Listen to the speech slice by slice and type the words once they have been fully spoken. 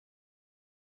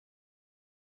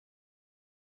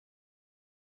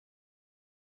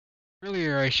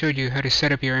Earlier I showed you how to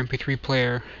set up your MP3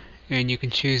 player, and you can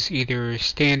choose either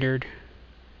standard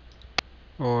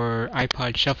or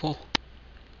iPod shuffle.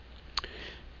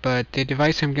 But the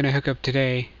device I'm going to hook up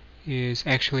today is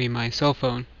actually my cell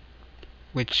phone,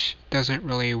 which doesn't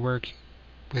really work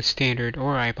with standard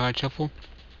or iPod shuffle.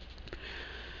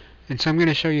 And so I'm going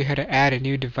to show you how to add a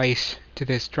new device to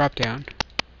this drop-down.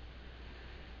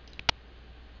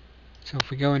 So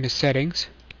if we go into settings,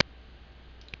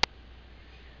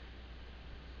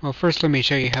 well, first let me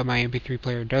show you how my MP3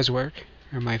 player does work,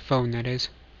 or my phone that is.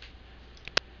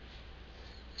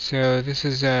 So this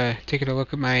is taking a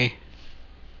look at my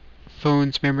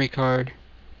phone's memory card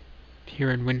here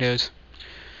in Windows.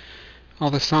 All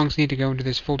the songs need to go into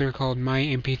this folder called My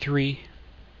MP3,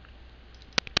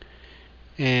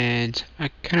 and I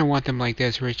kind of want them like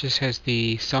this, where it just has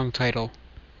the song title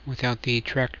without the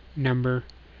track number.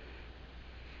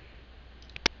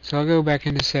 So I'll go back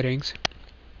into settings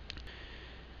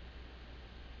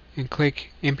and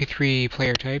click MP3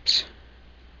 player types,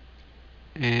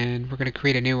 and we're going to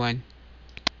create a new one.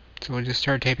 So we'll just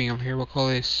start typing over here. We'll call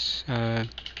this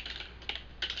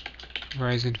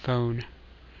Verizon phone,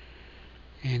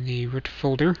 and the root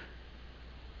folder,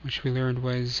 which we learned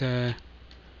was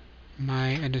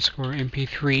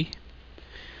my_mp3.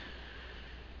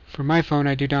 For my phone,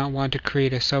 I do not want to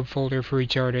create a subfolder for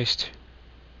each artist,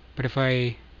 but if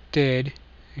I did,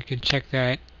 I could check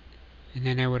that, and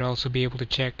then I would also be able to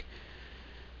check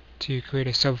to create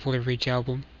a subfolder for each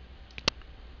album.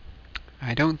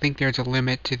 I don't think there's a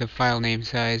limit to the file name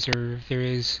size, or if there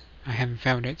is, I haven't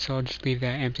found it, so I'll just leave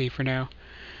that empty for now.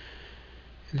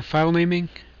 In the file naming,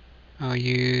 I'll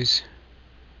use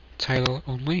title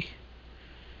only.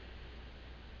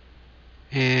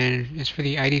 And as for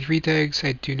the ID3 tags,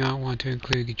 I do not want to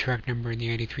include the track number in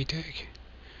the ID3 tag.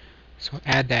 So we'll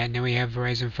add that, and now we have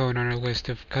Verizon phone on our list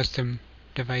of custom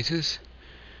devices.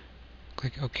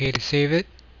 Click OK to save it.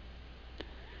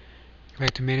 Go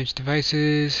back to manage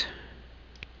devices,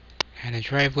 add a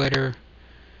drive letter.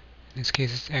 In this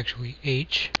case it's actually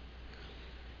H,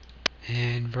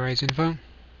 and Verizon phone.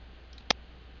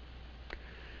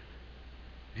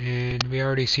 And we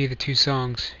already see the two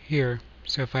songs here,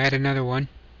 so if I add another one,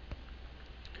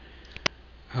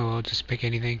 I'll just pick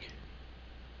anything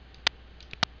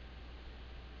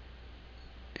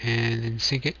and then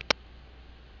sync it.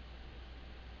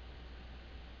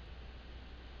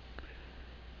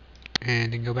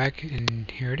 And then go back, and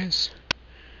here it is.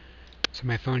 So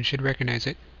my phone should recognize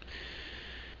it.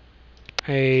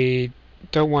 I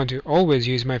don't want to always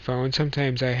use my phone.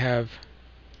 Sometimes I have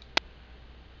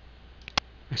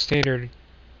a standard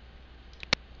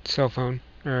cell phone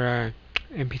or a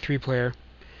MP3 player.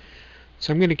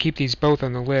 So I'm going to keep these both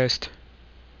on the list.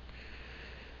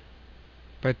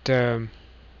 But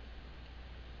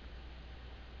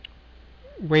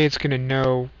way it's going to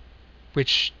know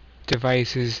which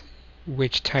device is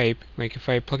which type, like if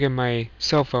I plug in my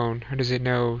cell phone, how does it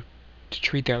know to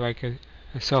treat that like a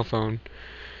cell phone,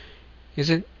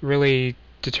 isn't really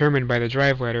determined by the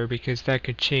drive letter, because that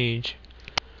could change.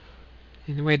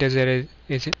 And the way it does that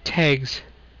is it tags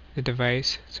the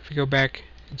device. So if we go back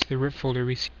into the root folder,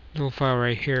 we see a little file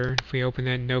right here. If we open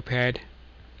that in Notepad,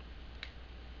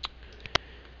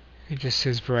 it just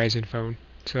says Verizon phone.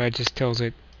 So that just tells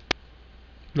it,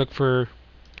 look for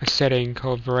a setting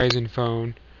called Verizon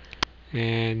phone,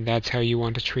 and that's how you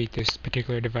want to treat this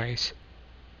particular device.